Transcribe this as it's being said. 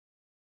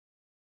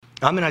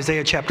I'm in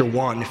Isaiah chapter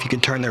 1, if you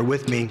can turn there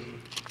with me.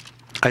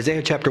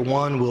 Isaiah chapter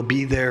 1 will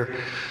be there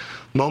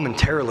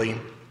momentarily.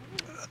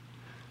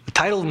 The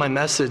title of my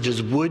message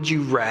is Would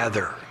You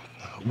Rather?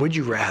 Would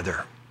you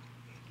rather?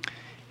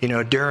 You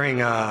know, during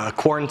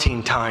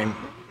quarantine time,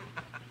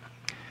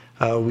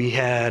 we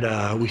had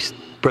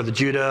Brother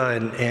Judah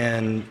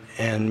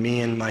and me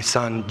and my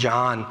son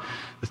John,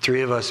 the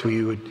three of us,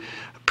 we would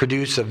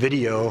produce a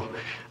video.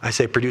 I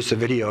say produce a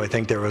video. I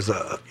think there was an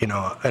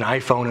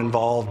iPhone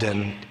involved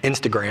and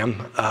Instagram,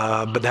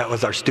 but that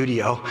was our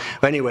studio.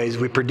 But anyways,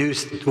 we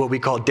produced what we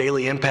call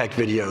daily impact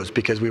videos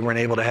because we weren't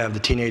able to have the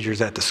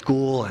teenagers at the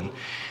school,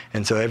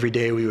 and so every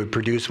day we would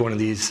produce one of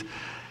these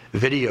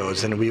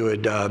videos, and we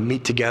would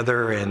meet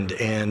together,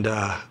 and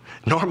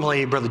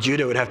normally Brother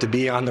Judah would have to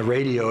be on the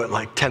radio at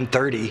like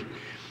 10:30,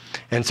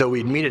 and so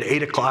we'd meet at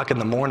 8 o'clock in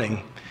the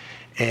morning,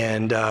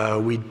 and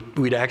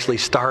we'd actually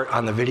start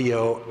on the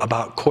video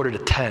about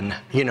 9:45.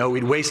 You know,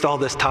 we'd waste all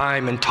this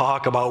time and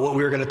talk about what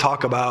we were going to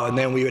talk about, and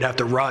then we would have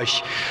to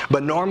rush.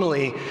 But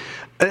normally,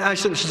 I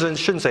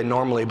shouldn't say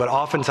normally, but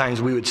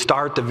oftentimes we would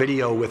start the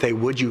video with a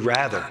would you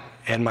rather.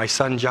 And my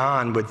son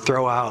John would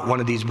throw out one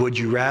of these would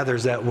you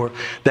rathers that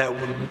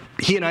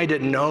he and I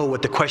didn't know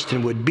what the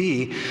question would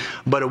be,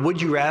 but a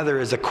would you rather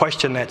is a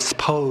question that's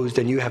posed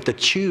and you have to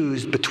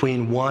choose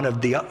between one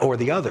of the or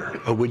the other.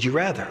 A would you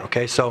rather,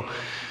 okay? So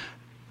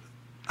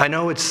I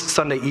know it's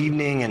Sunday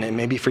evening and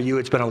maybe for you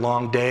it's been a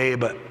long day,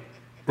 but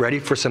ready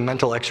for some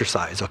mental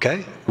exercise,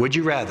 okay? Would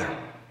you rather?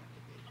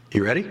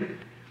 You ready?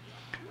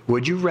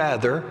 Would you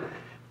rather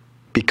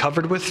be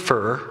covered with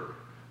fur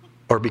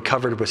or be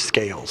covered with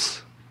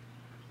scales?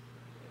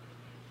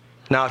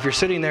 Now, if you're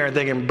sitting there and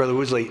thinking, Brother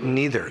Woosley,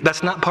 neither.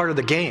 That's not part of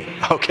the game,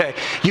 okay?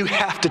 You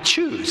have to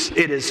choose.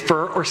 It is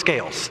fur or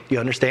scales. You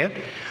understand?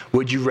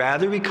 Would you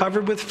rather be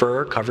covered with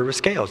fur or covered with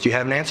scales? Do you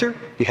have an answer?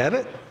 You have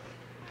it?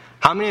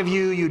 How many of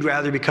you'd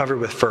rather be covered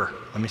with fur?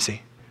 Let me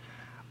see.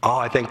 Oh,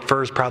 I think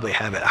furs probably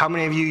have it. How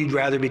many of you'd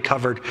rather be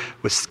covered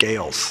with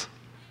scales?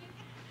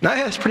 No,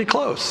 yeah, it's pretty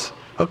close.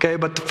 Okay,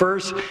 but the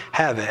furs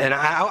have it. And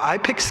I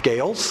pick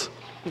scales,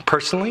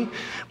 personally,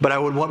 but I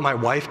would want my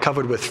wife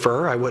covered with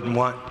fur. I wouldn't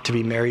want to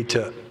be married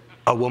to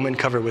a woman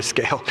covered with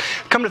scale.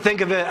 Come to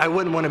think of it, I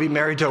wouldn't want to be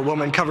married to a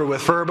woman covered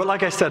with fur, but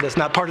like I said, that's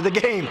not part of the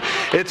game.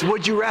 It's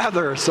would you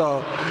rather,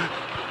 so.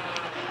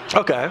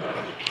 Okay,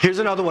 here's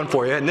another one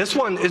for you, and this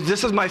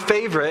is my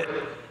favorite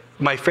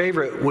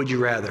would you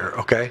rather,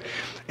 okay?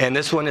 And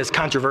this one is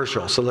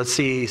controversial, so let's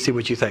see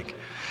what you think.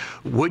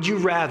 Would you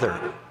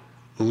rather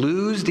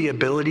lose the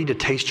ability to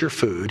taste your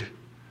food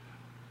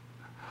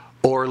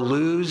or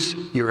lose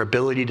your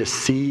ability to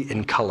see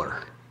in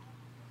color?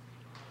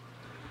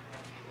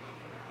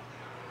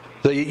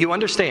 So you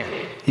understand,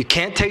 you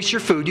can't taste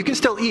your food. You can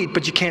still eat,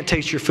 but you can't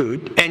taste your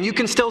food. And you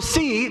can still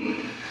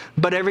see,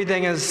 but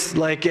everything is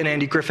like an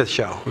Andy Griffith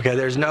show. Okay,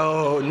 there's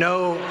no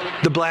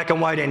the black and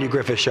white Andy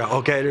Griffith show.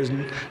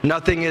 Okay,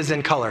 nothing is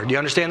in color. Do you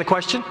understand the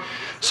question?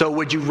 So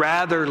would you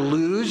rather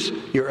lose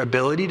your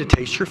ability to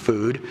taste your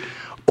food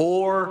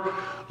or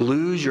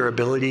lose your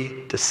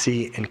ability to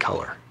see in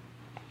color?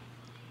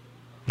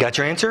 Got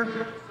your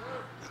answer?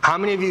 How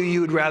many of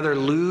you would rather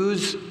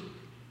lose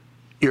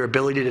your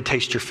ability to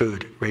taste your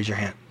food? Raise your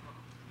hand.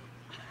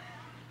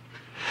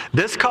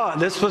 This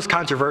was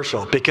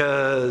controversial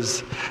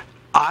because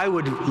I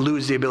would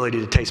lose the ability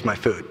to taste my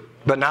food,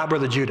 but not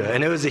Brother Judah.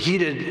 And it was a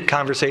heated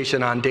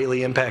conversation on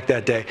Daily Impact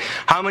that day.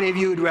 How many of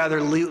you would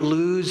rather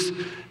lose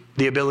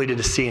the ability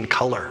to see in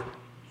color?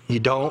 You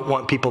don't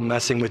want people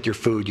messing with your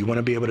food. You want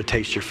to be able to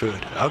taste your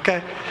food.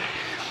 Okay.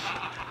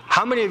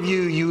 How many of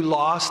you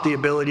lost the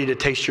ability to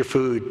taste your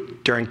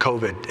food during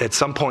COVID? At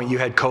some point you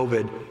had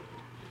COVID.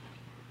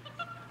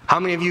 How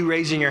many of you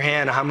raising your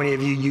hand? How many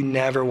of you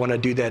never want to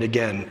do that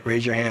again?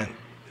 Raise your hand.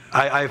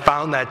 I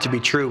found that to be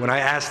true. When I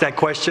asked that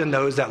question,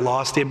 those that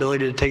lost the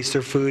ability to taste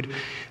their food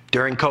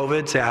during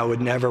COVID say, I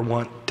would never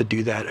want to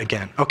do that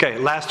again. Okay,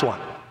 last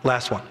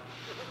one.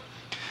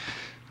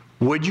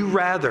 Would you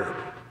rather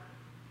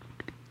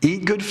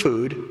eat good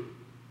food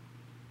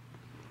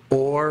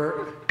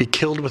or be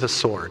killed with a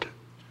sword?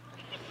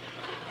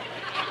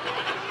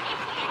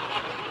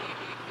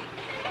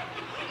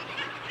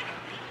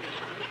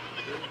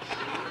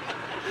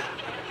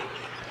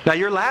 Now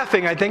you're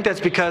laughing. I think that's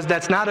because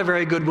that's not a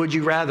very good would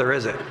you rather,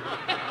 is it?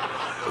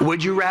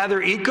 Would you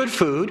rather eat good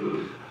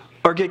food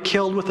or get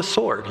killed with a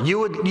sword? You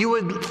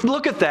would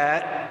look at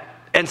that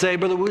and say,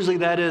 Brother Woosley,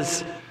 that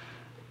is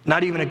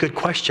not even a good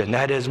question.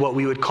 That is what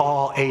we would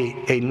call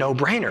a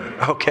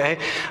no-brainer, okay?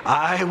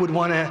 I would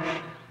want to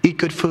eat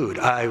good food.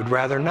 I would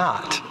rather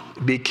not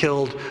be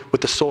killed with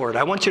the sword.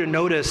 I want you to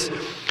notice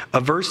a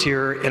verse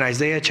here in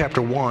Isaiah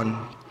chapter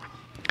 1.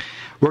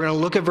 We're going to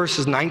look at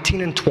verses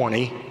 19 and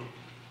 20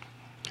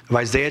 of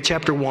Isaiah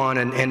chapter 1,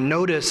 and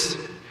notice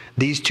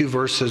these two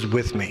verses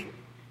with me.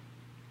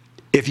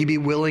 If you be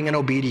willing and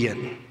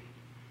obedient,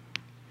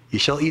 you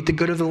shall eat the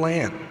good of the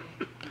land.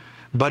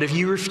 But if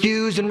you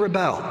refuse and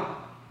rebel,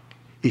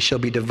 you shall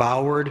be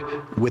devoured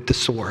with the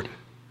sword.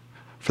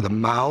 For the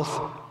mouth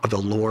of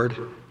the Lord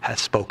hath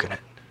spoken it.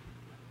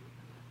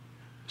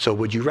 So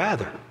would you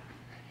rather?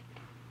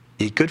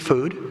 eat good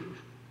food,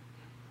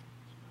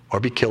 or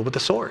be killed with the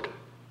sword.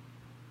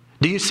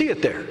 Do you see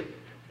it there?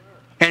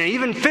 And it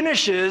even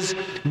finishes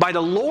by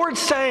the Lord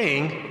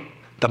saying,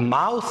 the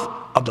mouth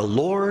of the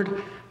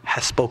Lord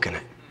has spoken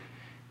it.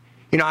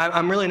 You know,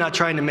 I'm really not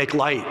trying to make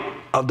light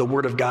of the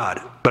Word of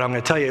God, but I'm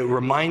going to tell you, it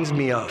reminds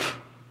me of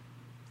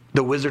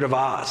the Wizard of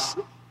Oz,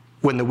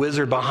 when the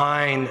wizard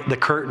behind the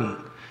curtain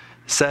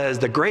says,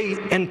 the great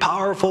and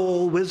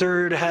powerful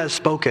wizard has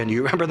spoken.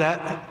 You remember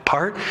that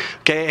part?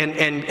 Okay,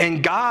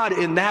 and God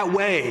in that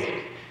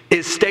way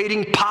is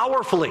stating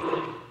powerfully,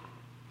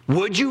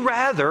 would you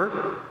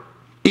rather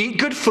eat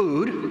good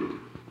food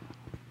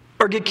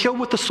or get killed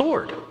with the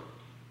sword?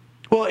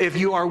 Well, if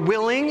you are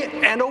willing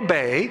and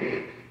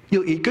obey,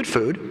 you'll eat good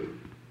food.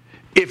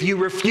 If you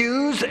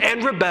refuse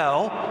and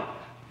rebel,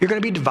 you're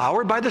going to be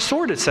devoured by the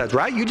sword, it says,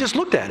 right? You just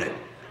looked at it.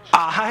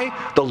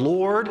 I, the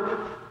Lord,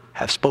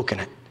 have spoken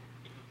it.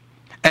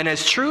 And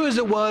as true as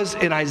it was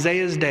in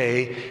Isaiah's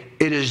day,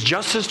 it is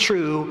just as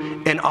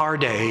true in our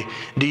day.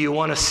 Do you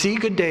want to see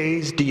good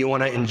days? Do you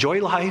want to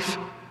enjoy life?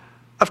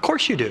 Of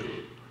course you do.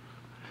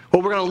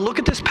 Well, we're going to look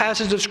at this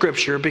passage of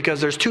Scripture because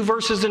there's 2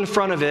 verses in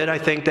front of it, I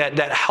think, that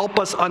help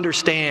us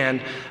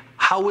understand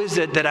how is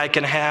it that I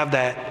can have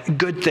that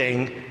good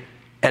thing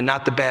and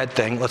not the bad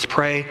thing. Let's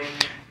pray,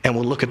 and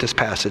we'll look at this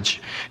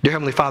passage. Dear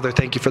Heavenly Father,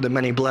 thank you for the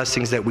many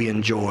blessings that we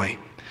enjoy,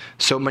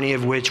 so many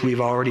of which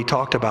we've already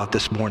talked about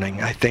this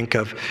morning. I think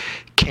of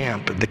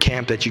the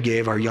camp that you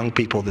gave our young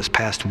people this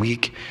past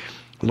week.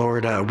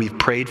 Lord, we've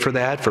prayed for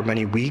that for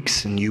many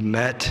weeks, and you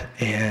met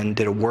and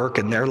did a work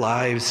in their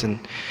lives.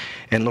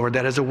 And Lord,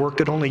 that is a work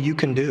that only you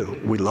can do.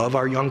 We love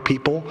our young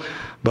people,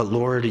 but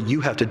Lord,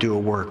 you have to do a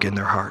work in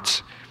their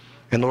hearts.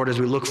 And Lord, as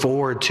we look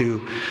forward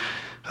to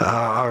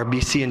our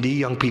BC&D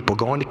young people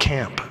going to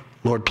camp,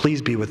 Lord,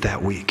 please be with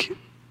that week.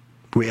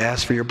 We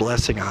ask for your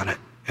blessing on it.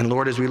 And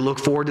Lord, as we look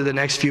forward to the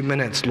next few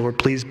minutes, Lord,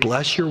 please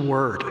bless your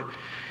word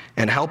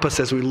and help us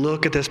as we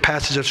look at this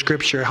passage of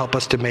Scripture, help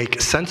us to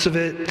make sense of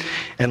it.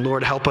 And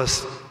Lord, help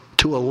us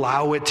to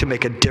allow it to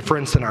make a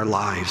difference in our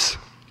lives.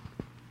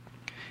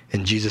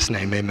 In Jesus'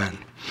 name, amen.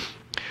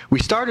 We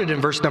started in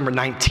verse number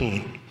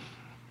 19.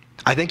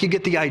 I think you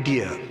get the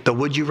idea, the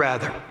would you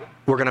rather.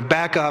 We're going to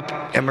back up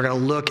and we're going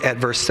to look at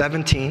verse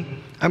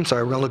 17. We're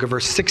going to look at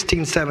verse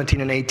 16, 17,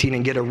 and 18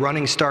 and get a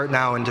running start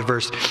now into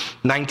verse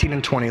 19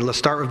 and 20. Let's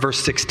start with verse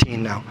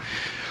 16 now.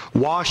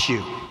 Wash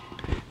you,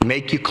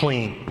 make you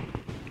clean.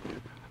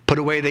 Put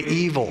away the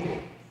evil.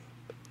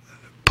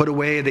 Put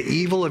away the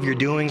evil of your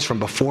doings from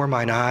before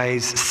mine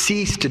eyes.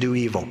 Cease to do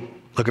evil.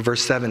 Look at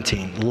verse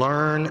 17.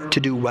 Learn to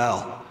do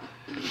well.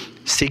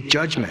 Seek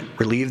judgment.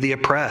 Relieve the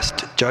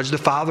oppressed. Judge the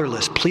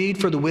fatherless. Plead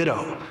for the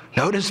widow.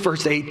 Notice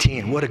verse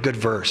 18. What a good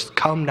verse.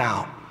 Come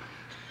now,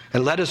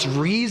 and let us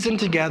reason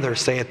together,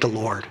 saith the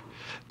Lord.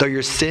 Though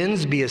your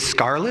sins be as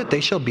scarlet, they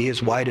shall be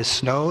as white as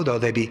snow. Though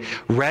they be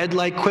red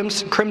like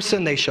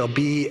crimson, they shall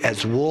be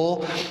as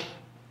wool.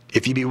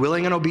 If you be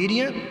willing and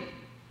obedient,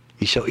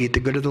 you shall eat the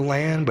good of the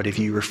land, but if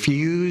you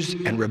refuse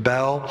and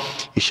rebel,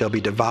 you shall be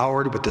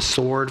devoured with the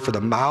sword, for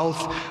the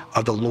mouth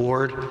of the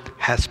Lord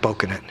has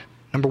spoken it.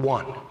 Number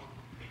 1,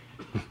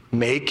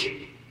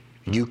 make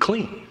you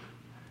clean.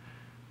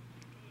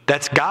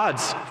 That's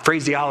God's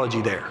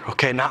phraseology there,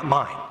 okay, not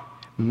mine.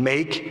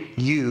 Make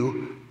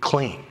you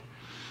clean.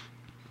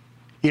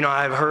 You know,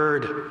 I've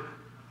heard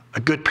a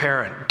good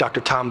parent,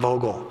 Dr. Tom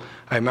Vogel,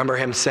 I remember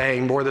him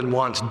saying more than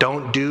once,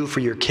 don't do for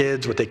your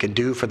kids what they can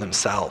do for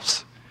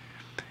themselves.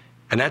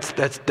 And that's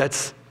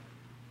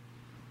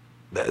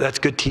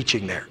good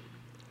teaching there.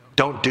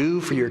 Don't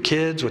do for your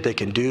kids what they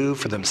can do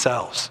for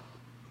themselves.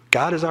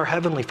 God is our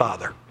Heavenly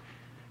Father.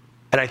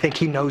 And I think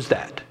He knows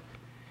that.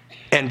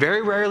 And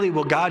very rarely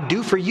will God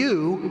do for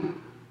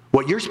you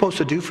what you're supposed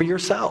to do for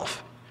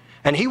yourself.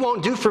 And He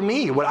won't do for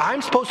me what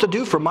I'm supposed to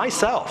do for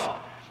myself.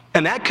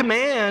 And that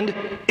command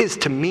is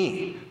to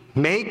me.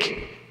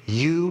 Make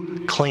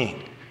you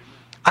clean.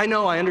 I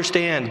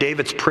understand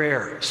David's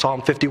prayer,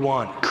 Psalm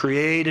 51.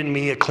 Create in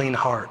me a clean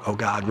heart, O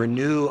God.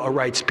 Renew a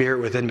right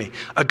spirit within me.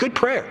 A good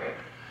prayer.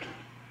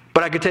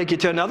 But I could take you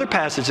to another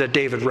passage that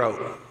David wrote.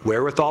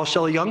 Wherewithal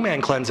shall a young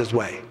man cleanse his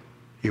way?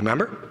 You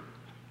remember?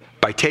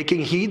 By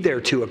taking heed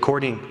thereto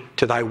according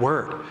to thy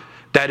word.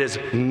 That is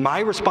my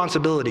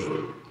responsibility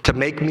to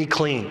make me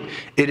clean.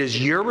 It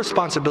is your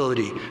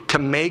responsibility to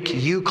make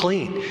you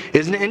clean.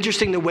 Isn't it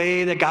interesting the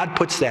way that God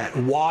puts that?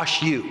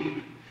 Wash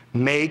you.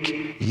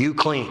 Make you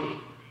clean.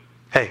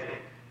 Hey,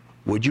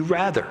 would you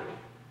rather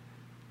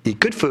eat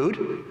good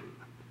food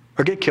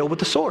or get killed with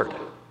the sword? You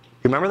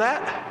remember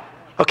that?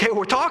 Okay,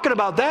 we're talking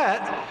about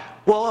that.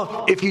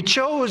 Well, if you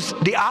chose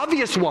the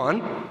obvious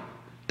one,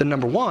 then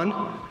number 1,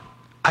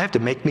 I have to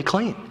make me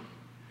clean.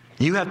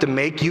 You have to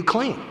make you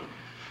clean.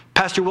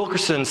 Pastor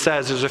Wilkerson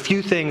says there's a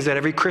few things that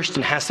every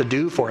Christian has to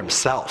do for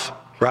himself,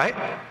 right?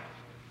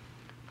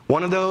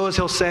 One of those,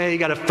 he'll say, you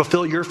got to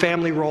fulfill your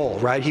family role,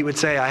 right? He would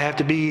say, I have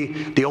to be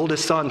the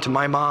oldest son to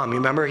my mom. You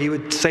remember? He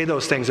would say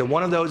those things. And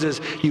one of those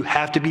is, you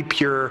have to be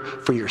pure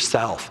for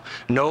yourself.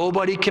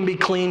 Nobody can be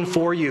clean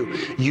for you.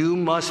 You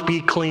must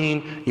be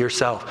clean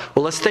yourself.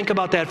 Well, let's think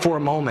about that for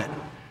a moment.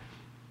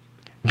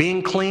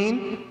 Being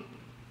clean,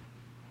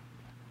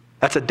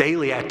 that's a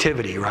daily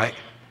activity, right?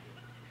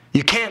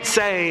 You can't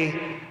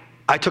say,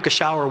 I took a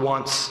shower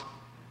once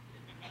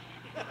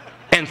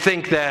and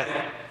think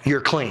that you're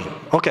clean.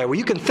 Okay, well,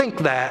 you can think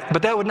that,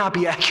 but that would not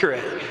be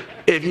accurate.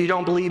 If you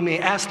don't believe me,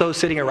 ask those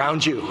sitting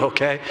around you,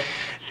 okay?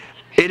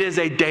 It is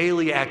a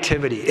daily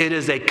activity. It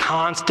is a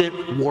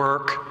constant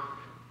work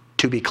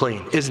to be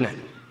clean, isn't it?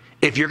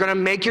 If you're going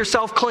to make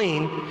yourself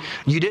clean,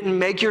 you didn't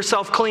make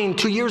yourself clean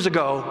 2 years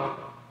ago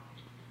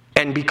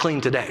and be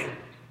clean today.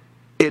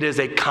 It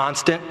is a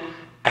constant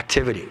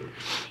activity.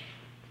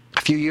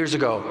 A few years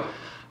ago,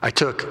 I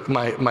took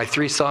my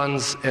 3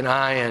 sons and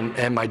I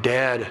and my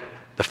dad,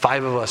 the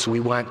 5 of us, we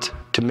went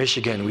to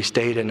Michigan. We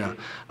stayed in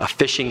a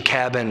fishing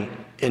cabin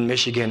in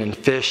Michigan and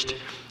fished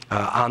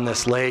on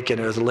this lake. And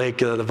it was a lake,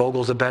 the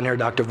Vogels have been here.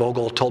 Dr.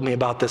 Vogel told me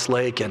about this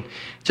lake and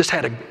just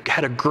had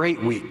a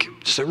great week.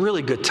 Just a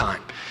really good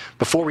time.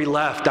 Before we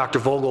left, Dr.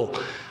 Vogel,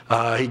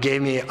 he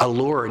gave me a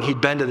lure, and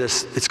he'd been to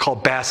this, it's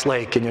called Bass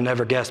Lake, and you'll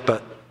never guess,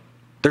 but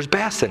there's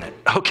bass in it,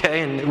 okay?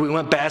 And we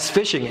went bass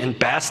fishing in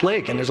Bass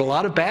Lake, and there's a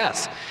lot of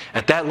bass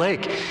at that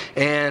lake.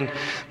 And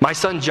my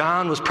son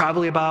John was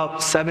probably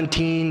about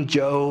 17,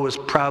 Joe was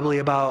probably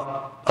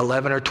about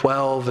 11 or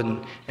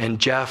 12, and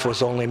Jeff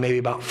was only maybe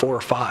about 4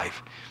 or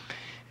 5.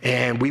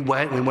 And we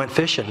went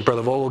fishing.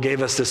 Brother Vogel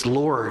gave us this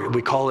lure.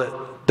 We call it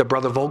the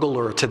Brother Vogel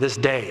lure to this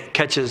day. It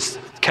catches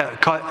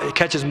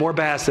more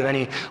bass than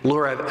any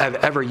lure I've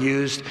ever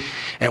used.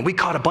 And we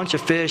caught a bunch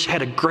of fish,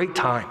 had a great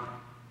time.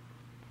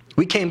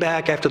 We came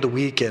back after the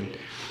weekend,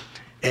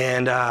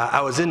 and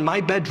I was in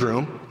my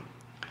bedroom,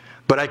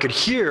 but I could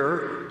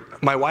hear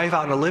my wife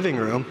out in the living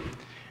room,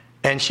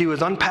 and she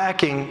was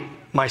unpacking.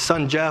 My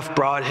son Jeff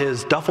brought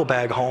his duffel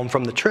bag home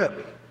from the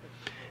trip,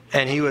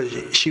 and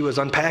she was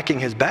unpacking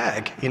his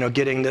bag,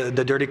 getting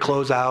the dirty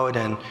clothes out,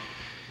 and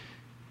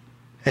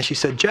she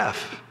said,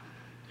 Jeff,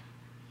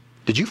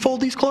 did you fold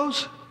these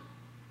clothes?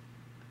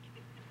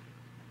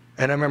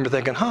 And I remember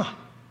thinking,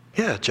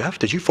 yeah, Jeff,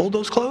 did you fold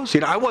those clothes?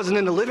 I wasn't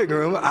in the living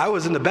room, I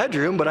was in the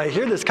bedroom, but I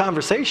hear this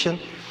conversation.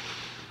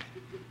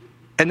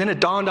 And then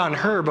it dawned on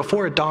her,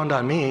 before it dawned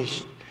on me,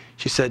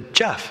 she said,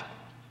 Jeff,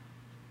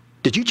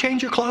 did you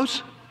change your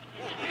clothes?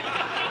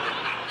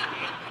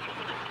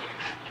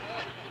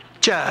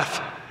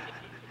 Jeff,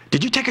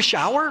 did you take a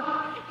shower?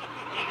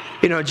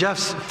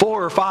 Jeff's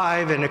 4 or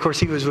 5, and of course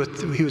he was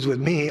with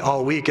me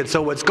all week. And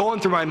so what's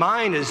going through my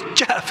mind is,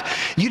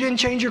 Jeff, you didn't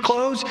change your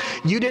clothes?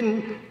 You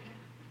didn't?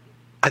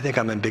 I think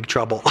I'm in big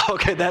trouble.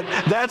 Okay,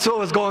 that's what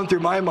was going through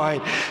my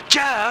mind.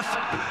 Jeff,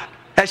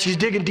 as she's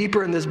digging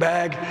deeper in this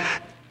bag,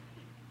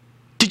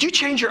 did you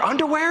change your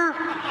underwear?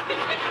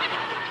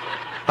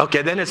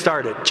 Okay, then it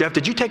started. Jeff,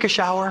 did you take a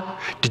shower?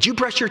 Did you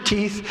brush your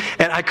teeth?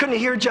 And I couldn't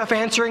hear Jeff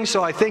answering,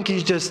 so I think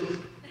he's just,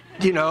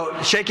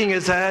 shaking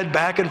his head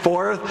back and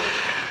forth.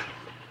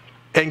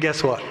 And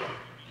guess what?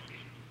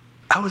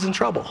 I was in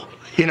trouble,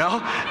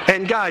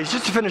 And guys,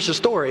 just to finish the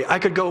story, I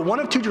could go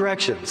one of 2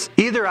 directions.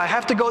 Either I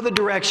have to go the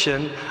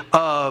direction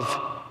of,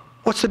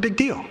 what's the big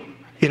deal?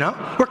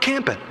 We're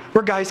camping.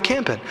 We're guys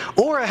camping.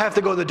 Or I have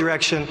to go the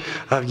direction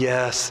of,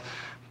 yes,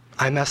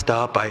 I messed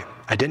up. I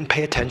didn't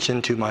pay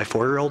attention to my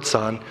 4-year-old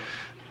son.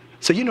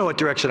 So you know what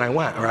direction I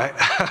went, right?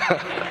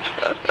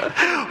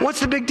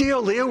 What's the big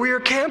deal, Leah? We were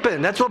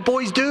camping. That's what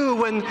boys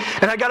do. And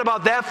I got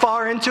about that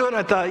far into it, and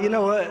I thought, you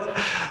know what?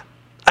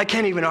 I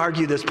can't even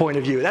argue this point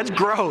of view. That's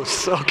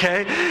gross,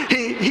 okay?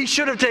 He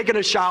should have taken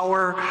a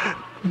shower.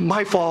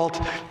 My fault.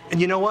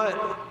 And you know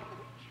what?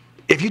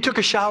 If you took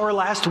a shower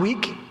last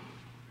week,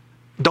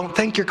 don't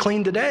think you're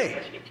clean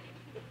today.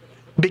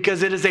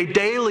 Because it is a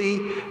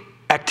daily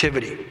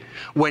activity.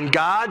 When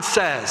God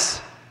says,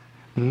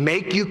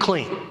 make you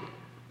clean,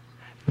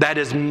 that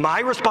is my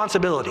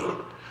responsibility.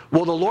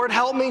 Will the Lord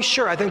help me?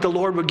 Sure, I think the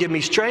Lord would give me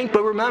strength.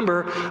 But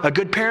remember, a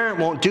good parent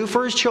won't do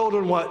for his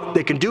children what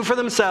they can do for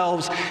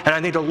themselves. And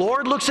I think the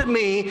Lord looks at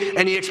me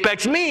and he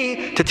expects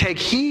me to take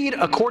heed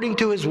according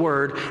to his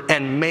word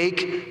and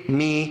make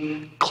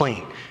me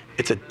clean.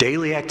 It's a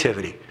daily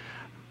activity.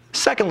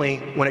 Secondly,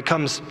 when it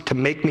comes to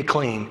make me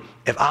clean,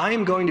 if I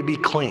am going to be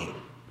clean,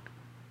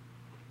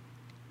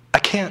 I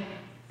can't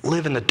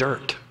live in the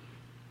dirt,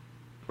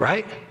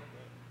 right?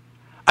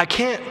 I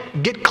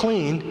can't get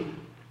clean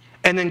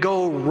and then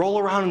go roll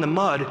around in the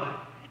mud.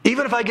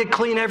 Even if I get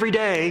clean every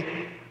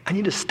day, I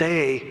need to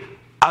stay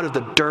out of the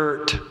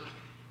dirt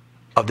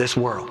of this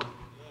world.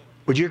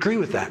 Would you agree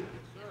with that?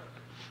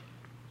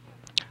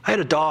 I had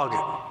a dog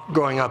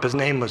growing up. His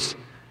name was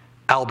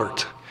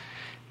Albert.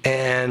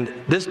 And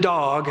this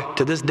dog,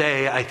 to this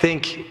day, I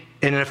think,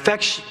 in an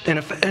affection,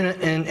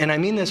 and I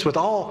mean this with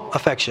all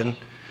affection,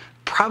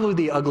 probably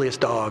the ugliest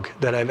dog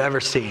that I've ever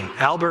seen.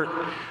 Albert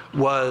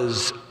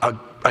was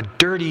a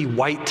dirty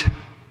white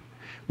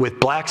with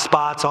black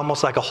spots,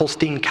 almost like a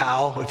Holstein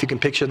cow, if you can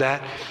picture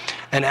that.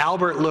 And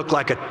Albert looked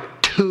like a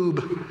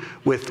tube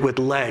with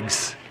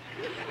legs.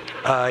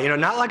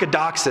 Not like a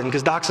dachshund,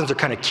 because dachshunds are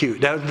kind of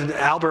cute.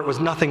 Albert was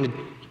nothing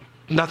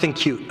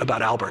cute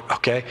about Albert,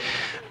 okay?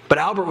 But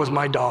Albert was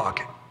my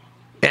dog.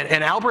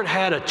 And Albert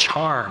had a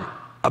charm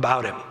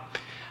about him.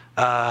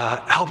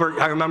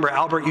 I remember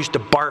Albert used to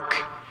bark,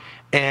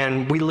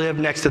 and we lived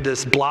next to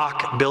this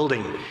block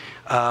building.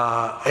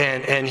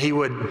 And he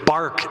would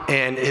bark,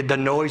 and the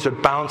noise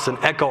would bounce and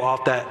echo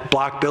off that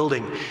block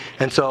building.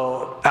 And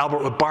so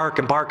Albert would bark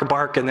and bark and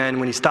bark, and then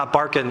when he stopped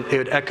barking, it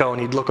would echo,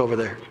 and he'd look over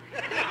there.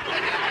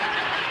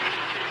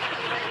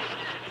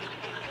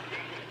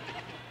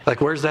 Like,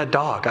 where's that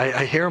dog?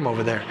 I hear him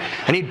over there.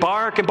 And he'd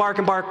bark and bark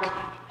and bark.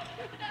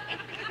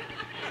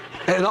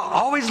 And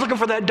always looking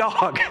for that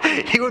dog.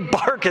 He would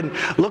bark and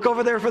look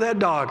over there for that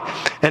dog.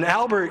 And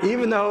Albert,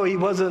 even though he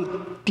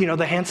wasn't,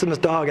 the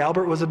handsomest dog,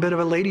 Albert was a bit of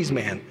a ladies'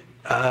 man.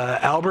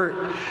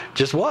 Albert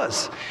just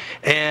was.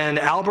 And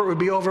Albert would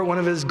be over at one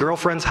of his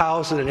girlfriend's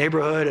house in the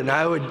neighborhood, and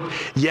I would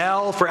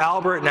yell for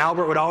Albert, and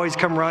Albert would always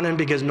come running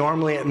because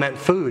normally it meant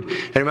food.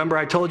 And remember,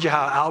 I told you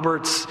how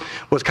Albert's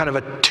was kind of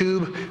a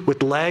tube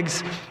with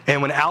legs,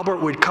 and when Albert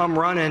would come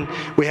running,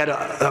 we had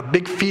a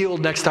big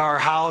field next to our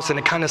house, and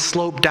it kind of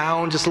sloped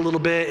down just a little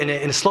bit, and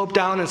it sloped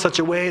down in such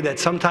a way that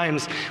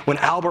sometimes when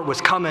Albert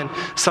was coming,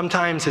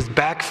 sometimes his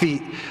back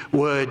feet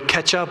would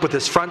catch up with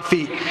his front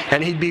feet,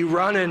 and he'd be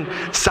running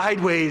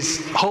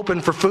sideways, hoping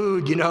for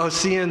food,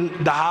 seeing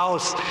the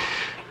house.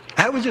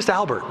 That was just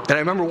Albert. And I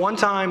remember one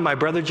time my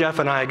brother Jeff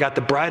and I got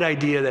the bright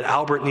idea that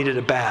Albert needed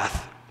a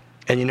bath.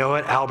 And you know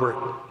what?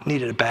 Albert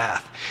needed a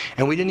bath.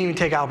 And we didn't even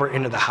take Albert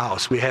into the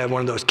house. We had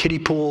one of those kiddie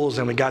pools,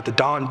 and we got the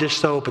Dawn dish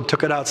soap and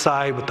took it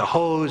outside with the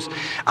hose.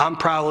 I'm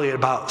probably at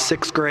about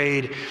 6th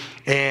grade.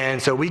 And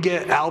so we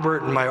get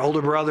Albert, and my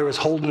older brother was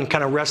holding,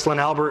 kind of wrestling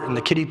Albert in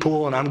the kiddie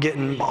pool, and I'm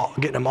getting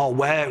him all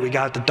wet. We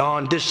got the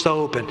Dawn dish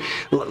soap and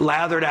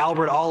lathered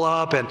Albert all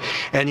up.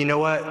 And you know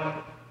what?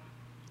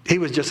 He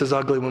was just as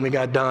ugly when we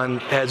got done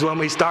as when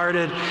we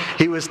started.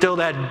 He was still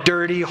that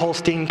dirty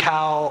Holstein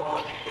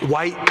cow,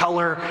 white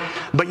color.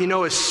 But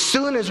as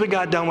soon as we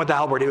got done with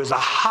Albert, it was a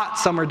hot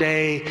summer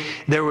day.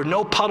 There were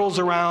no puddles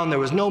around. There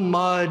was no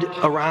mud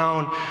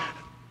around.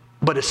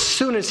 But as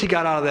soon as he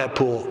got out of that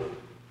pool,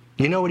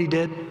 you know what he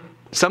did?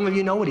 Some of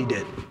you know what he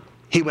did.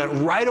 He went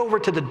right over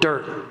to the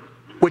dirt,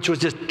 which was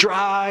just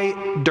dry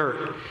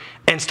dirt,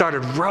 and started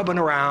rubbing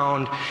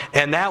around,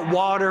 and that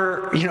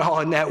water,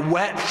 and that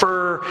wet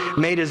fur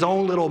made his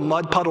own little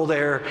mud puddle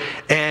there.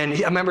 And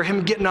I remember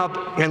him getting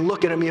up and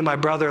looking at me and my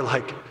brother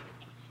like,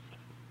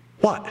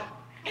 what?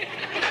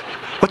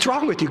 What's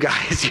wrong with you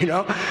guys?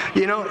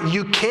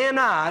 You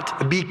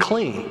cannot be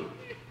clean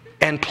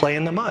and play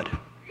in the mud.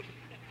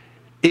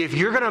 If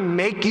you're going to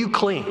make you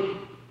clean,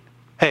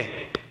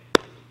 hey,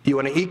 you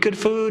want to eat good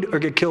food or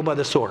get killed by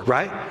the sword,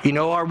 right?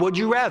 Our would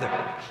you rather?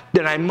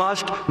 Then I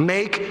must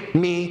make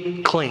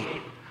me clean.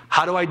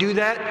 How do I do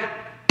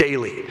that?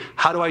 Daily.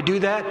 How do I do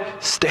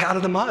that? Stay out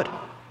of the mud.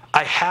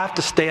 I have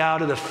to stay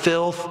out of the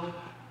filth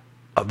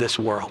of this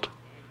world.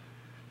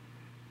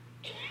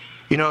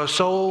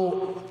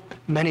 So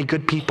many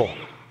good people,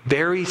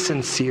 very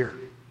sincere.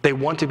 They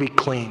want to be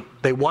clean.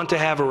 They want to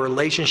have a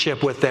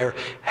relationship with their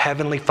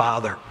Heavenly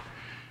Father.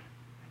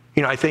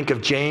 I think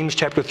of James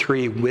chapter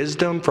 3,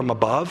 wisdom from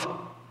above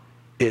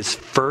is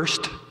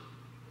first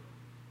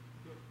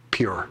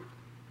pure.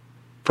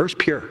 First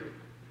pure.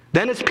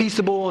 Then it's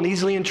peaceable and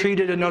easily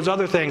entreated and those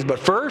other things, but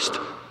first,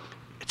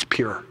 it's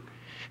pure.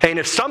 Hey, and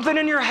if something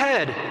in your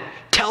head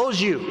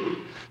tells you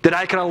that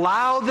I can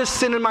allow this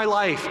sin in my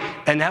life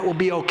and that will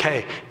be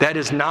okay, that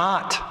is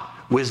not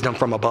wisdom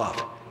from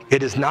above.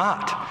 It is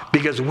not,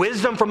 because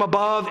wisdom from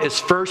above is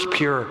first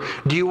pure.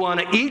 Do you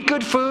want to eat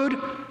good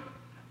food?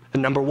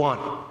 And number one,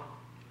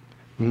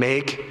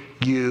 make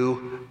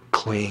you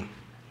clean.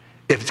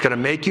 If it's going to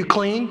make you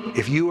clean,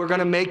 if you are going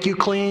to make you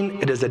clean,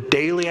 it is a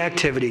daily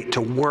activity to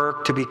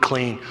work to be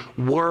clean.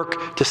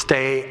 Work to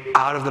stay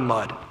out of the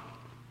mud.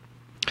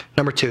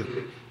 Number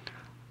 2,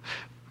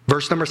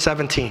 verse number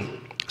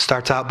 17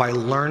 starts out by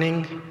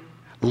learn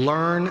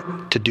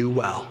to do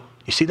well.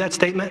 You see that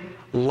statement?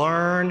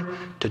 Learn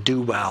to do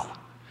well.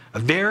 A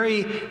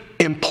very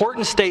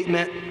important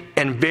statement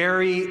and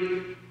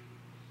very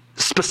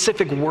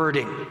specific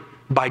wording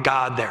by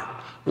God there.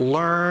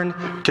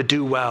 Learn to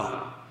do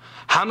well.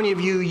 How many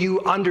of you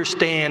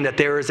understand that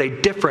there is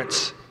a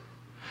difference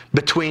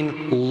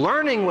between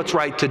learning what's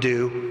right to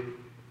do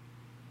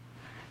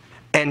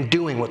and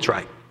doing what's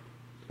right?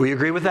 Will you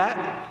agree with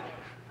that?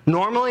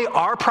 Normally,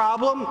 our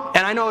problem,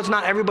 and I know it's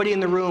not everybody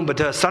in the room, but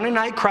the Sunday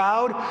night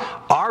crowd,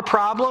 our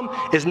problem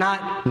is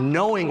not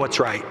knowing what's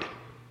right.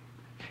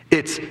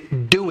 It's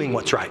doing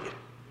what's right,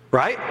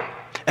 right?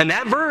 And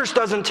that verse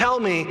doesn't tell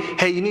me,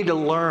 hey, you need to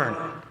learn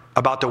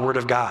about the Word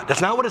of God.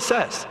 That's not what it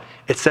says.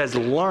 It says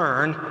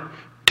learn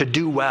to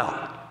do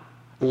well.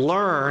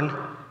 Learn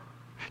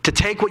to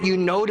take what you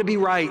know to be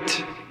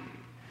right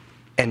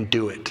and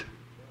do it.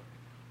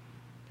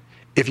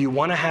 If you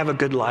want to have a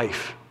good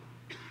life,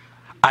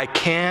 I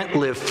can't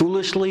live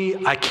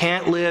foolishly. I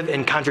can't live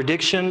in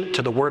contradiction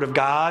to the Word of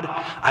God.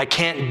 I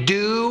can't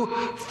do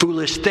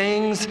foolish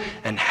things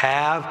and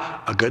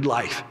have a good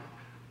life.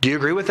 Do you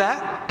agree with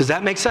that? Does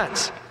that make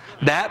sense?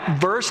 That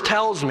verse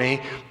tells me,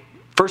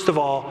 first of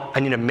all, I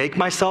need to make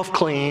myself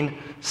clean.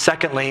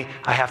 Secondly,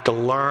 I have to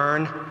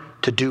learn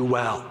to do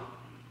well.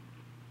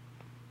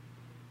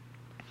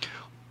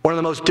 One of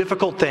the most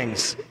difficult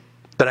things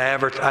that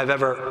I've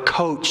ever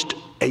coached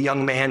a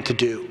young man to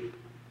do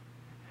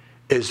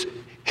is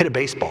hit a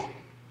baseball.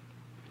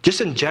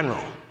 Just in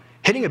general,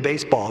 hitting a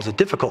baseball is a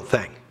difficult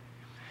thing.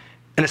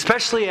 And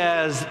especially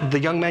as the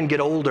young men get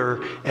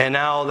older and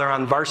now they're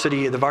on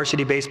the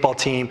varsity baseball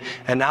team,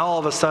 and now all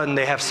of a sudden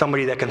they have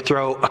somebody that can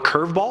throw a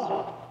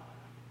curveball.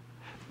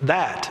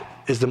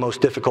 That is the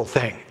most difficult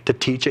thing to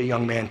teach a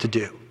young man to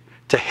do,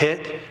 to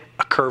hit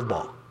a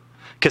curveball.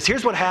 Because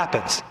here's what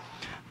happens.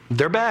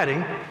 They're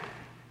batting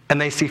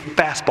and they see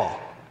fastball.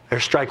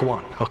 There's strike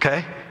one,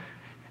 okay?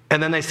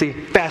 And then they see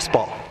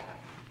fastball.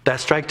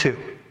 That's strike two.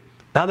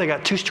 Now they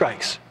got 2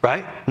 strikes,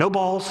 right? No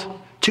balls,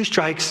 2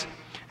 strikes.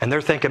 And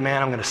they're thinking,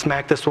 man, I'm going to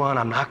smack this one.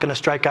 I'm not going to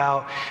strike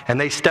out. And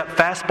they step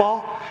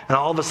fastball, and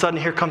all of a sudden,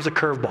 here comes a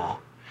curveball.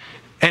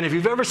 And if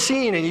you've ever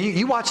seen, and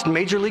you watch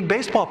Major League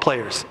Baseball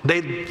players,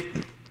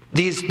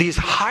 these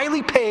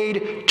highly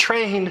paid,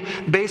 trained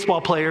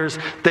baseball players,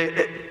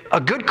 a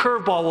good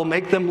curveball will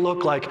make them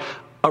look like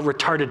a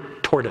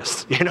retarded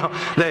tortoise. You know,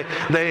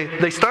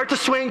 they start to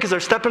swing because they're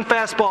stepping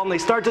fastball, and they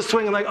start to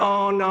swing and like,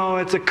 oh no,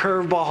 it's a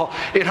curveball.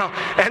 You know,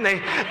 and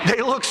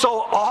they look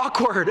so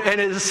awkward,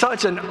 and it is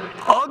such an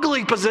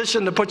ugly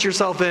position to put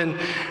yourself in.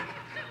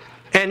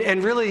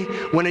 And really,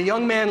 when a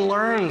young man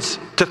learns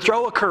to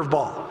throw a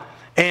curveball,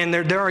 and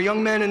there are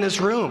young men in this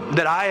room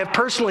that I have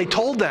personally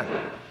told them,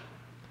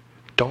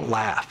 don't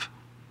laugh.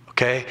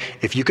 Okay?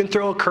 If you can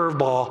throw a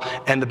curveball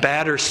and the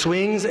batter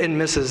swings and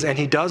misses and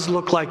he does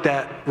look like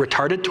that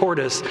retarded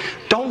tortoise,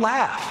 don't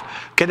laugh.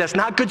 Okay? That's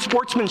not good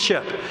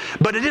sportsmanship.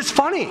 But it is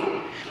funny.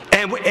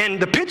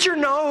 And the pitcher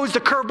knows the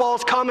curveball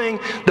is coming,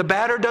 the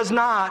batter does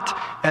not,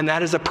 and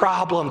that is a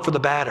problem for the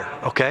batter.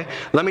 Okay?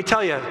 Let me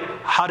tell you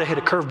how to hit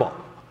a curveball.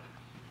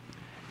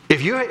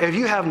 If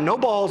you have no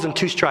balls and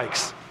 2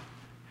 strikes,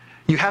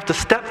 you have to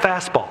step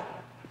fastball.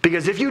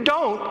 Because if you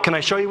don't, can I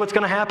show you what's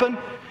going to happen?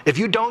 If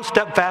you don't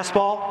step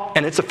fastball,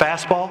 and it's a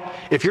fastball,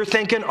 if you're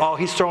thinking, oh,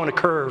 he's throwing a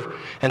curve,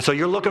 and so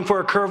you're looking for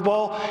a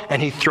curveball,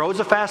 and he throws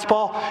a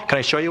fastball, can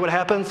I show you what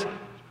happens?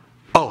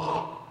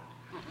 Oh,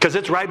 because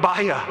it's right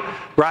by you,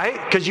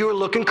 right? Because you were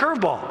looking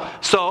curveball.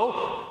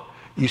 So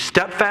you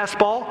step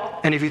fastball,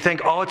 and if you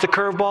think, oh, it's a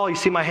curveball, you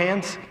see my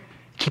hands?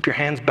 Keep your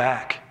hands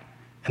back.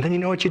 And then you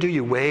know what you do?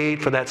 You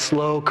wait for that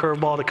slow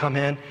curveball to come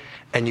in,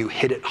 and you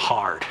hit it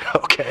hard,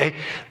 okay?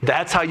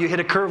 That's how you hit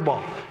a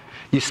curveball.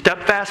 You step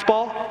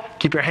fastball,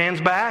 keep your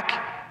hands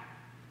back,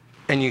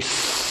 and you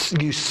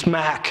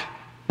smack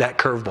that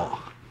curveball.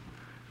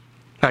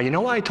 Now, you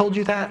know why I told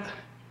you that?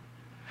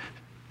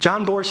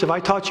 John Borsch, have I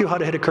taught you how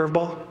to hit a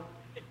curveball?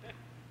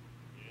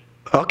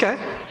 Okay.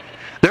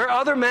 There are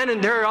other men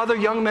and there are other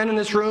young men in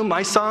this room,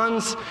 my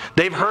sons,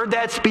 they've heard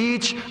that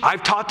speech.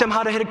 I've taught them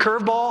how to hit a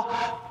curveball.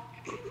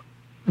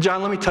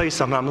 John, let me tell you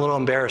something. I'm a little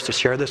embarrassed to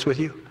share this with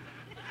you.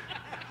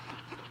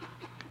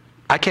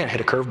 I can't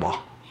hit a curveball.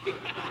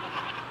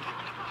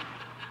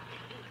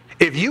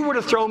 If you were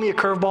to throw me a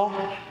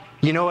curveball,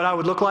 you know what I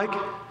would look like?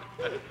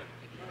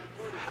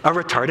 A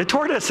retarded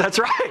tortoise, that's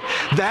right.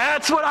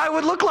 That's what I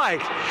would look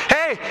like.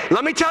 Hey,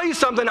 let me tell you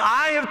something.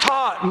 I have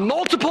taught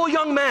multiple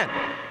young men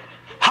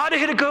how to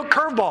hit a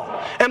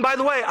curveball. And by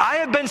the way, I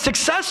have been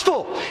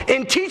successful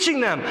in teaching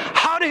them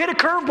how to hit a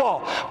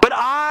curveball. But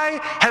I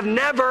have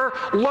never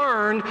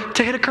learned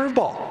to hit a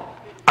curveball.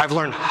 I've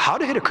learned how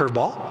to hit a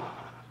curveball,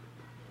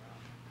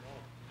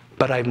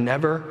 but I've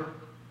never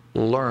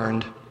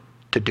learned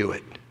to do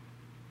it.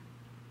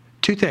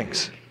 2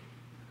 things.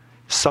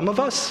 Some of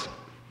us,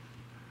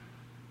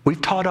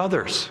 we've taught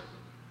others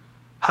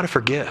how to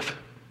forgive.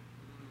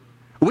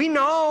 We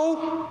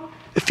know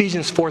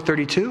Ephesians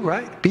 4:32,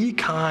 right? Be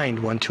kind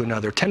one to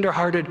another,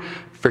 tenderhearted,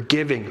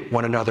 forgiving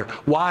one another.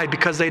 Why?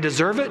 Because they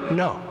deserve it?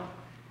 No.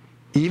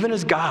 Even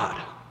as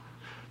God,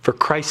 for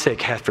Christ's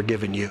sake, hath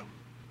forgiven you.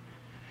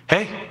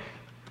 Hey,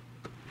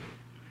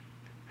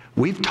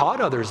 we've taught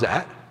others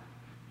that.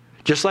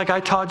 Just like I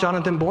taught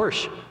Jonathan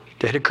Borsch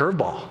to hit a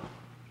curveball.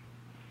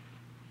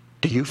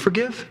 Do you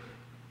forgive?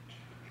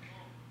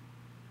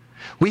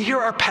 We hear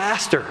our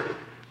pastor.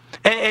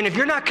 And if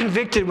you're not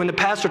convicted when the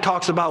pastor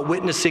talks about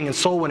witnessing and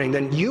soul winning,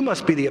 then you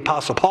must be the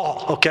Apostle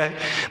Paul, okay?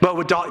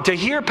 But to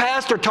hear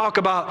pastor talk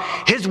about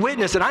his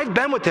witness, and I've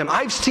been with him,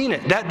 I've seen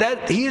it,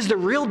 that he is the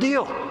real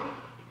deal.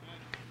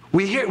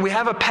 We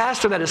have a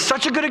pastor that is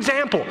such a good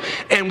example,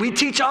 and we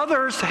teach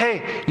others,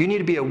 hey, you need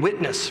to be a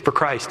witness for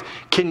Christ.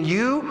 Can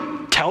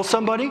you tell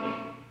somebody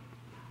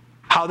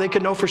how they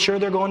can know for sure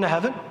they're going to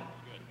heaven?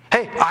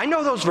 Hey, I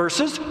know those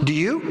verses. Do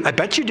you? I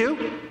bet you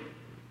do.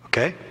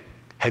 Okay.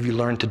 Have you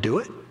learned to do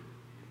it?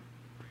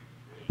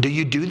 Do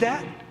you do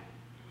that?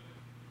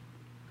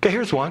 Okay,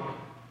 here's one.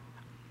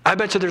 I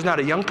bet you there's not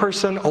a young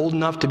person old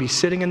enough to be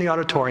sitting in the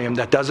auditorium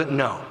that doesn't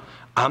know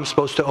I'm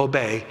supposed to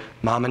obey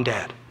mom and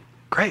dad.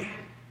 Great.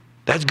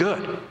 That's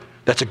good.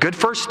 That's a good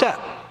first step.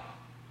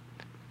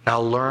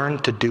 Now learn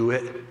to do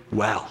it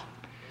well.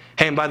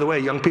 Hey, and by the way,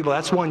 young people,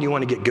 that's one you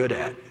want to get good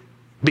at,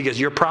 because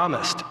you're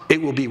promised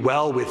it will be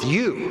well with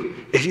you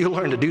if you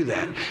learn to do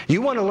that.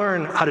 You want to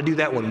learn how to do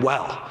that one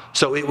well,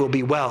 so it will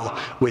be well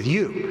with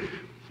you.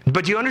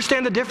 But do you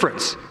understand the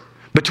difference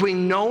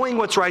between knowing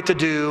what's right to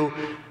do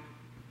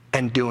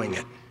and doing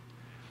it?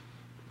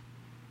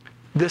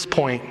 This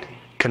point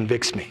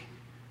convicts me.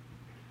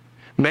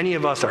 Many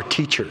of us are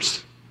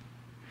teachers,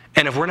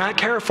 and if we're not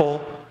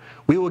careful,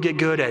 we will get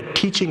good at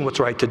teaching what's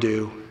right to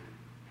do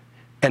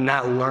and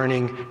not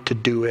learning to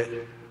do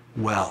it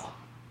well.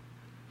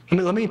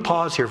 Let me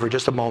pause here for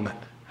just a moment.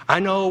 I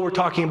know we're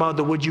talking about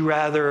the would you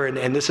rather,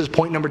 and this is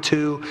point number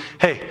 2.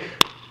 Hey,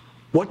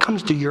 what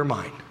comes to your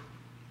mind?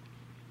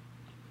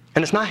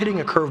 And it's not hitting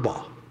a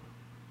curveball.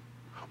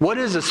 What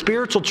is a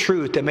spiritual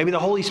truth that maybe the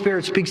Holy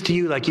Spirit speaks to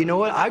you like, you know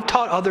what, I've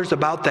taught others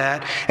about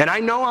that, and I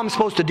know I'm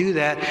supposed to do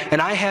that,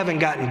 and I haven't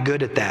gotten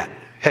good at that.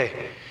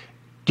 Hey,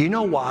 do you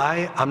know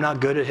why I'm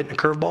not good at hitting a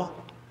curveball?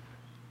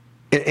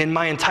 In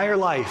my entire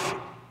life,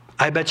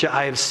 I bet you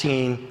I have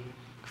seen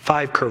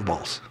 5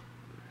 curveballs.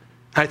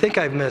 I think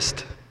I've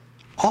missed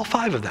all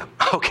 5 of them,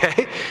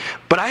 okay?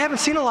 But I haven't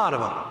seen a lot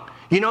of them.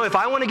 You know, if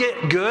I want to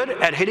get good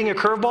at hitting a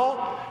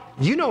curveball,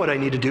 you know what I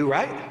need to do,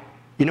 right?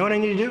 You know what I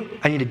need to do?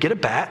 I need to get a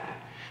bat,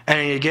 and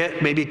I need to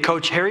get maybe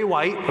Coach Harry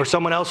White or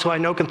someone else who I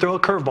know can throw a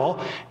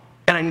curveball,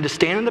 and I need to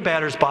stand in the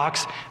batter's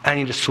box, and I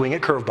need to swing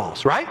at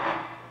curveballs, right?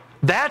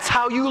 That's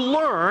how you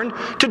learn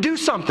to do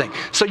something.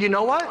 So you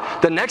know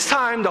what? The next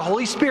time the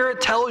Holy Spirit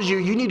tells you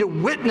you need to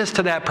witness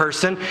to that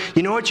person,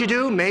 you know what you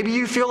do? Maybe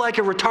you feel like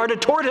a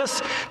retarded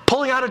tortoise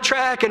pulling out a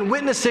track and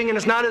witnessing, and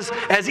it's not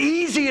as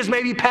easy as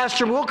maybe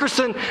Pastor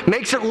Wilkerson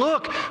makes it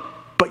look.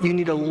 But you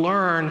need to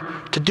learn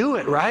to do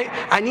it, right?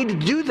 I need to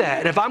do that.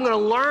 And if I'm going to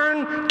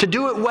learn to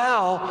do it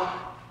well,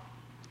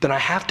 then I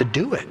have to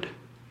do it.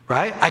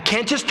 Right? I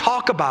can't just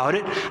talk about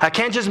it. I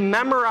can't just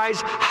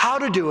memorize how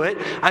to do it.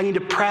 I need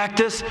to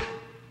practice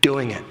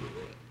doing it.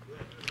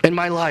 In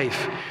my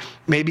life,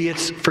 maybe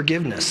it's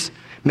forgiveness.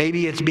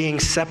 Maybe it's being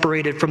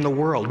separated from the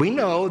world. We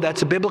know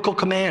that's a biblical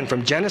command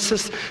from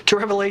Genesis to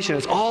Revelation.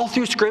 It's all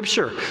through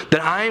Scripture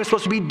that I am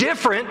supposed to be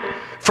different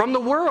from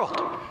the world.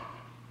 Well,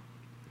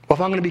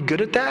 if I'm going to be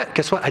good at that,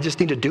 guess what? I just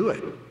need to do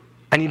it.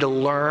 I need to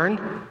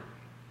learn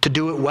to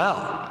do it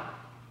well.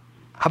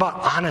 How about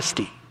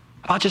honesty?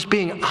 How about just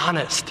being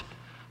honest?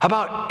 How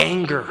about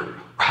anger,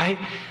 right?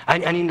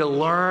 I need to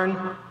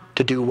learn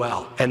to do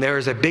well. And there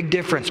is a big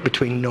difference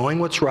between knowing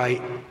what's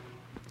right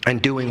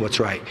and doing what's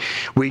right.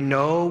 We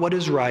know what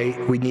is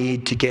right. We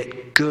need to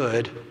get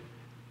good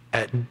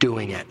at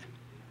doing it.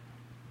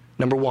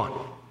 Number 1,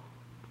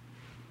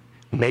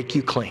 make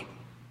you clean.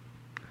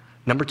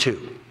 Number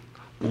 2,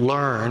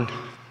 learn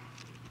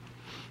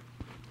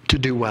to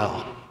do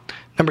well.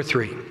 Number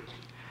 3,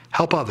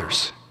 help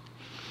others.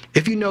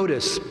 If you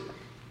notice,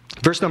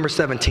 verse number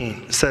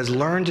 17 says,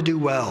 learn to do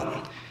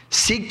well,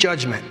 seek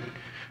judgment,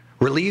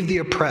 relieve the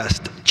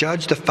oppressed,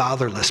 judge the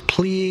fatherless,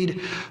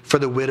 plead for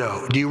the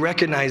widow. Do you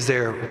recognize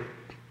there,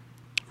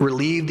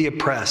 relieve the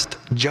oppressed,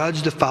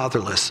 judge the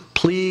fatherless,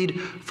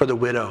 plead for the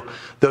widow?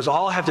 Those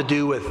all have to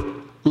do with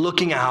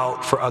looking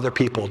out for other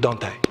people, don't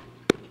they?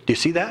 Do you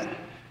see that?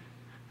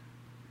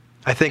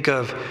 I think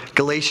of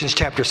Galatians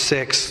chapter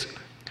 6,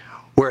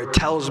 where it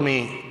tells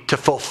me to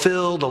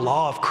fulfill the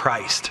law of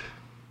Christ.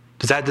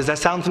 Does that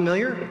sound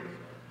familiar?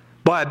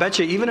 Boy, I bet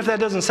you, even if that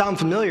doesn't sound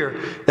familiar,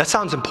 that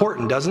sounds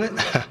important, doesn't it?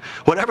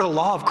 Whatever the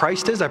law of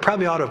Christ is, I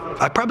probably ought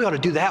to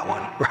do that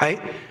one,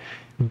 right?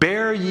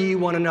 Bear ye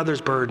one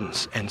another's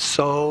burdens, and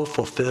so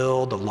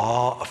fulfill the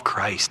law of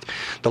Christ.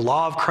 The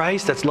law of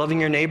Christ, that's loving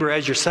your neighbor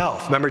as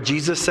yourself. Remember,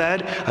 Jesus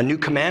said, a new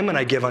commandment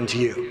I give unto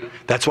you.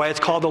 That's why it's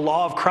called the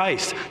law of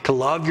Christ, to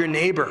love your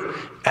neighbor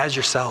as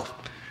yourself.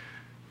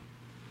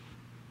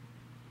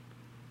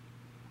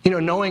 You know,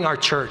 knowing our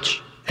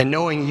church and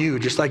knowing you,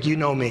 just like you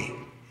know me,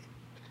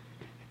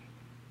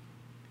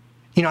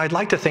 you know, I'd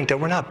like to think that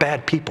we're not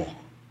bad people.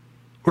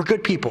 We're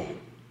good people.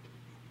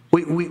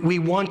 We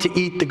want to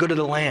eat the good of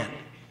the land.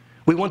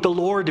 We want the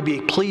Lord to be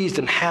pleased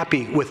and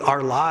happy with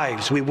our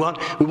lives. We want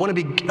to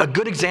be a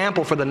good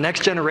example for the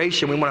next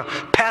generation. We want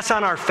to pass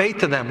on our faith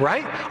to them,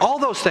 right? All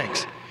those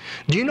things.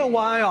 Do you know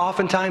why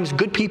oftentimes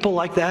good people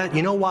like that,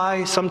 you know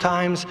why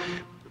sometimes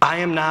I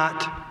am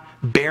not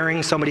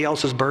bearing somebody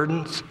else's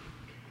burdens?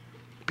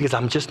 Because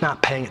I'm just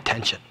not paying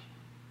attention.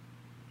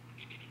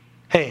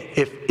 Hey,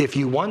 if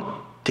you want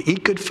to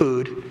eat good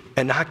food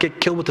and not get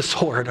killed with the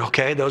sword,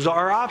 okay, those are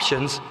our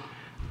options.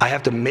 I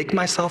have to make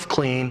myself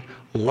clean,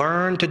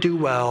 learn to do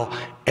well,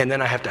 and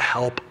then I have to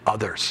help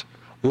others.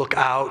 Look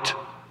out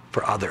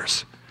for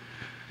others.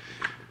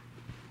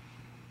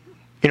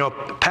 You know,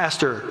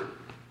 Pastor,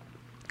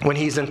 when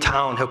he's in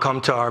town, he'll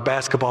come to our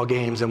basketball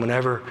games, and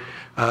whenever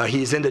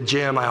he's in the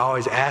gym, I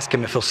always ask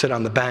him if he'll sit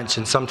on the bench,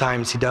 and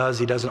sometimes he does.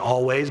 He doesn't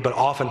always, but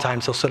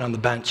oftentimes he'll sit on the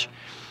bench.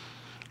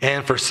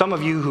 And for some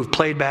of you who've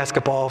played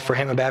basketball for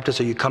Hammond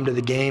Baptist or you come to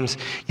the games,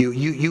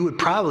 you would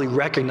probably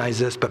recognize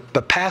this,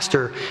 but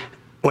Pastor,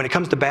 when it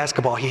comes to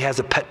basketball, he has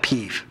a pet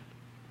peeve.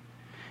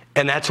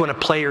 And that's when a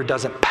player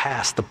doesn't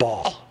pass the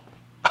ball.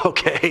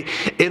 Okay?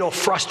 It'll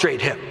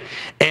frustrate him.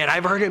 And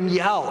I've heard him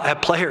yell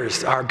at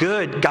players, our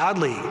good,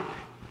 godly,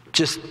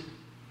 just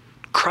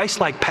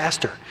Christ-like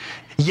pastor.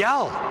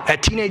 Yell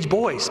at teenage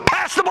boys,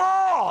 pass the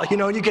ball!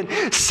 You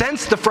can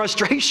sense the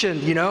frustration,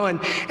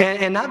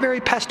 and not very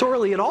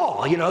pastorally at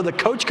all. The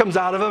coach comes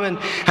out of him, and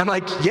I'm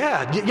like,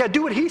 yeah,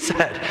 do what he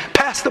said.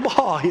 Pass the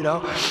ball,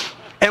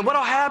 And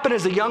what'll happen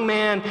is the young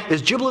man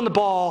is dribbling the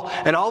ball,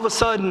 and all of a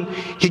sudden,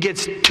 he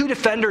gets two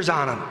defenders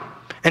on him.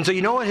 And so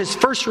you know what his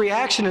first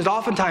reaction is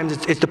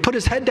oftentimes it's to put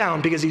his head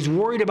down because he's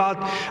worried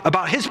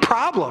about his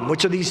problem,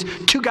 which are these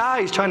two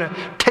guys trying to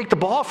take the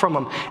ball from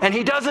him. And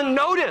he doesn't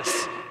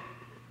notice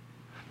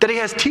that he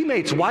has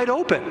teammates wide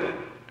open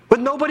with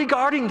nobody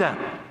guarding them.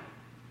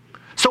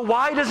 So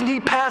why doesn't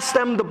he pass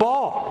them the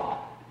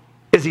ball?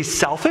 Is he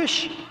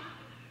selfish?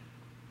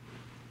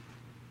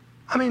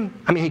 I mean,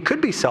 he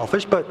could be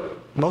selfish, but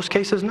most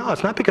cases, no.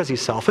 It's not because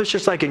he's selfish.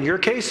 Just like in your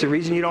case, the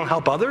reason you don't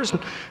help others,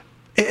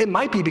 it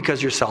might be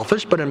because you're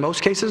selfish, but in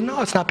most cases,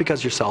 no, it's not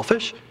because you're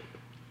selfish.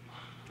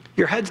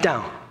 Your head's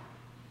down.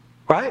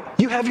 Right?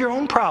 You have your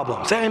own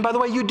problems. And by the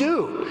way, you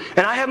do.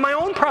 And I have my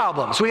own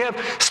problems. We have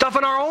stuff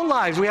in our own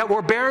lives.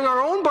 We're bearing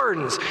our own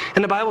burdens.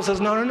 And the Bible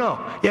says,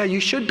 no. Yeah, you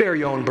should bear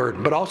your own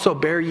burden, but also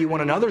bear ye one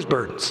another's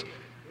burdens.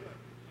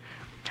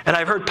 And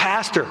I've heard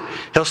pastor,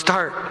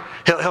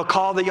 he'll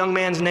call the young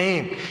man's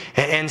name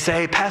and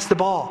say, pass the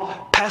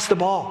ball, pass the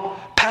ball,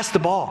 pass the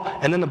ball.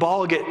 And then the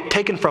ball will get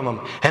taken from him.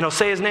 And he'll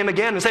say his name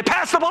again and say,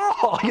 pass the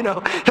ball.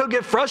 He'll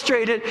get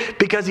frustrated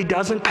because he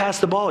doesn't pass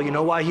the ball. You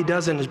know why he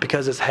doesn't? Is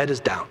because his head is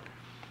down.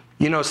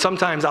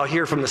 Sometimes I'll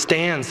hear from the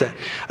stands that,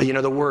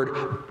 the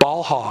word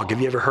ball hog.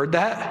 Have you ever heard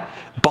that?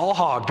 Ball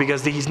hog,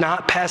 because he's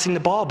not passing the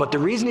ball. But the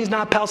reason he's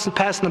not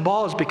passing the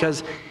ball is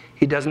because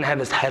he doesn't have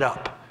his head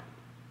up.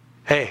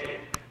 Hey,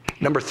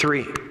 number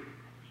 3,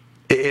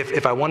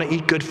 if I want to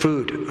eat good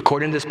food,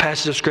 according to this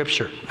passage of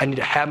Scripture, I need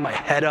to have my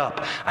head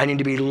up. I need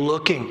to be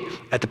looking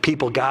at the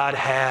people God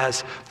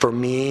has for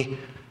me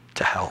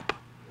to help.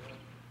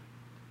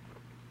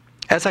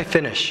 As I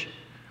finish,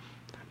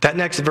 that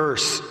next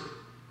verse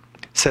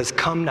says,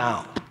 come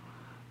now,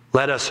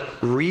 let us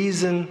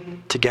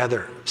reason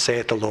together,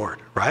 saith the Lord,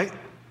 right?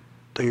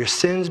 Though your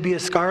sins be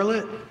as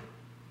scarlet,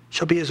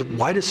 shall be as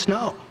white as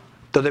snow.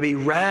 Though they be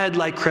red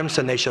like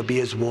crimson, they shall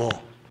be as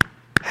wool.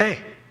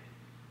 Hey,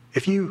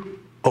 if you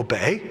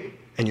obey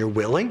and you're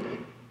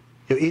willing,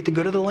 you'll eat the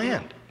good of the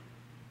land.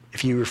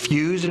 If you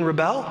refuse and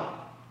rebel,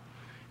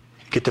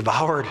 you get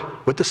devoured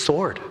with the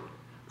sword.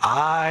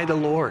 I, the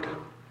Lord,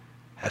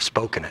 have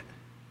spoken it.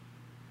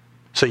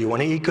 So you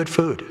want to eat good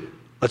food.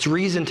 Let's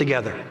reason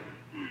together.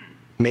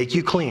 Make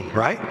you clean,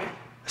 right?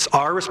 It's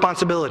our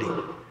responsibility.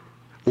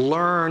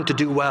 Learn to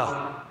do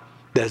well.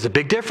 There's a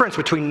big difference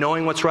between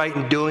knowing what's right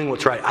and doing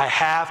what's right. I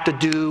have to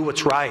do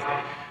what's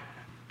right.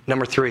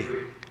 Number 3,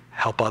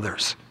 help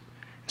others.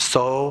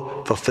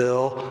 So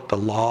fulfill the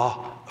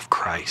law of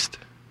Christ.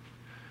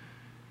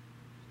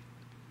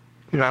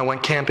 I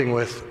went camping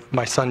with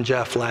my son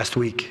Jeff last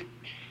week.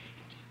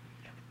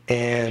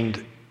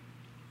 And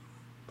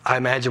I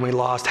imagine we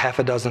lost half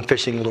a dozen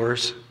fishing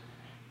lures.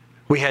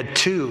 We had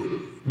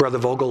 2 Brother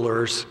Vogel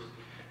lures,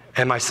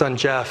 and my son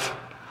Jeff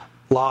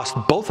lost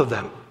both of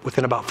them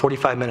within about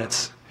 45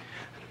 minutes.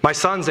 My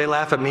sons, they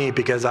laugh at me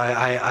because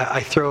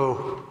I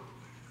throw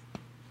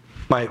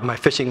my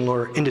fishing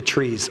lure into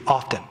trees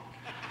often.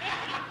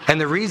 And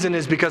the reason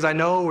is because I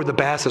know where the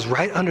bass is,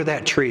 right under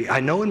that tree. I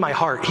know in my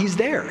heart, he's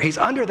there. He's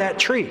under that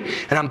tree.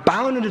 And I'm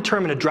bound and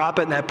determined to drop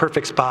it in that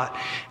perfect spot.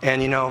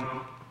 And,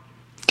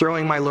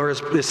 throwing my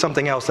lures is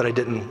something else that I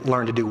didn't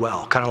learn to do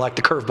well, kind of like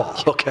the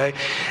curveball, okay?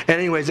 And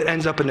anyways, it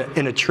ends up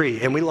in a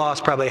tree. And we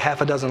lost probably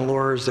half a dozen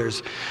lures.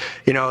 There's,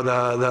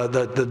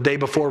 the day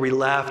before we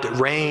left, it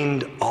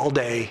rained all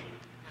day.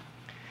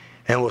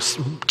 And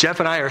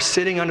Jeff and I are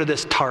sitting under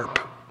this tarp.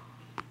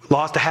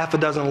 Lost a half a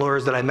dozen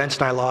lures that I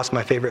mentioned. I lost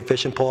my favorite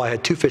fishing pole. I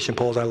had 2 fishing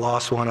poles. I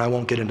lost one. I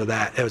won't get into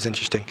that. It was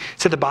interesting.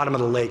 It's at the bottom of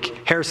the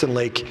lake, Harrison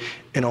Lake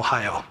in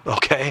Ohio,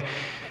 okay?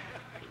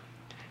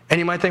 And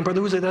you might think,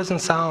 Brother Uzi, that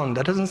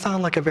doesn't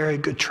sound like a very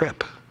good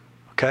trip,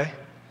 okay?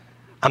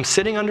 I'm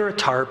sitting under a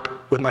tarp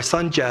with my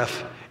son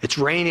Jeff. It's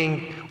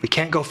raining. We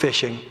can't go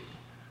fishing.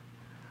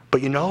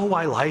 But you know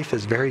why life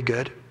is very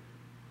good?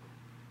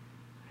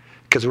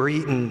 Because we're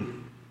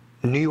eating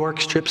New York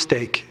strip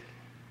steak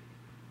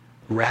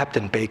wrapped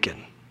in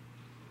bacon.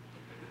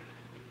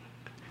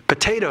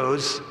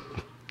 Potatoes,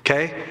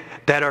 okay,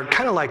 that are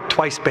kind of like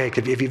twice baked.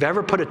 If you've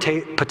ever put a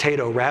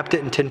potato, wrapped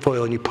it in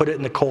tinfoil, and you put it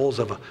in the coals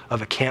of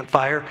a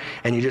campfire,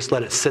 and you just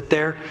let it sit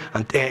there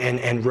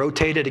and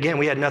rotate it. Again,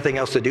 we had nothing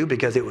else to do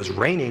because it was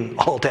raining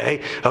all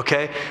day,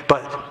 okay?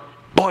 But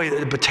boy,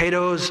 the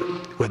potatoes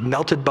with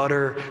melted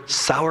butter,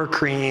 sour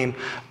cream,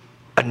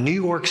 a New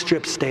York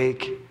strip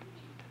steak,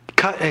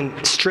 cut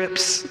in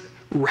strips,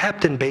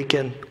 wrapped in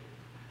bacon.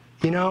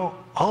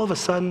 All of a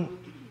sudden,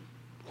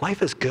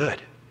 life is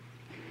good.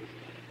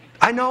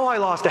 I know I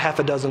lost a half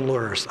a dozen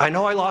lures. I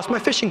know I lost my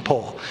fishing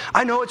pole.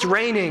 I know it's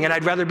raining and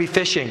I'd rather be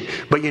fishing.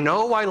 But you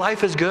know why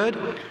life is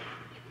good?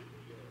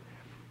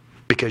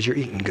 Because you're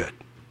eating good.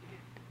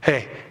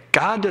 Hey,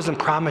 God doesn't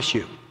promise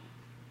you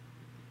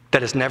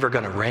that it's never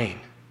going to rain.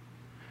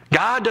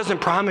 God doesn't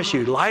promise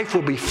you life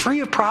will be free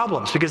of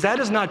problems, because that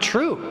is not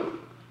true.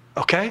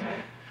 Okay?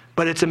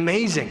 But it's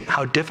amazing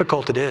how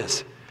difficult it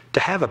is to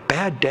have a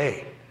bad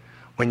day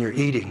when you're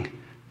eating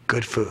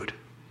good food.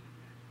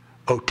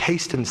 Oh,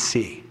 taste and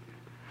see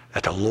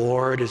that the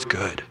Lord is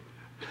good.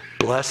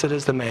 Blessed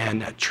is the man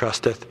that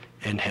trusteth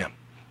in him.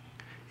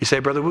 You say,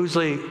 Brother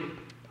Woosley,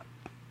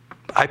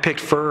 I picked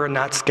fur and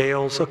not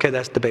scales. Okay,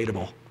 that's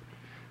debatable.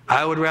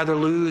 I would rather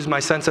lose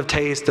my sense of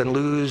taste than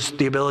lose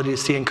the ability to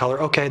see in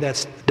color. Okay,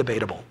 that's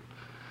debatable.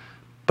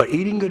 But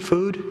eating good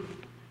food,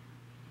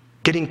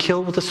 getting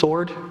killed with a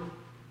sword,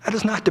 that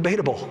is not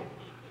debatable,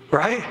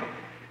 right?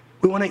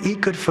 We want to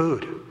eat good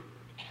food.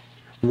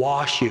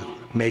 Wash you,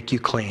 make you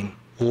clean.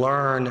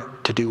 Learn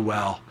to do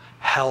well.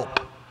 Help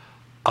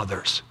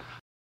others.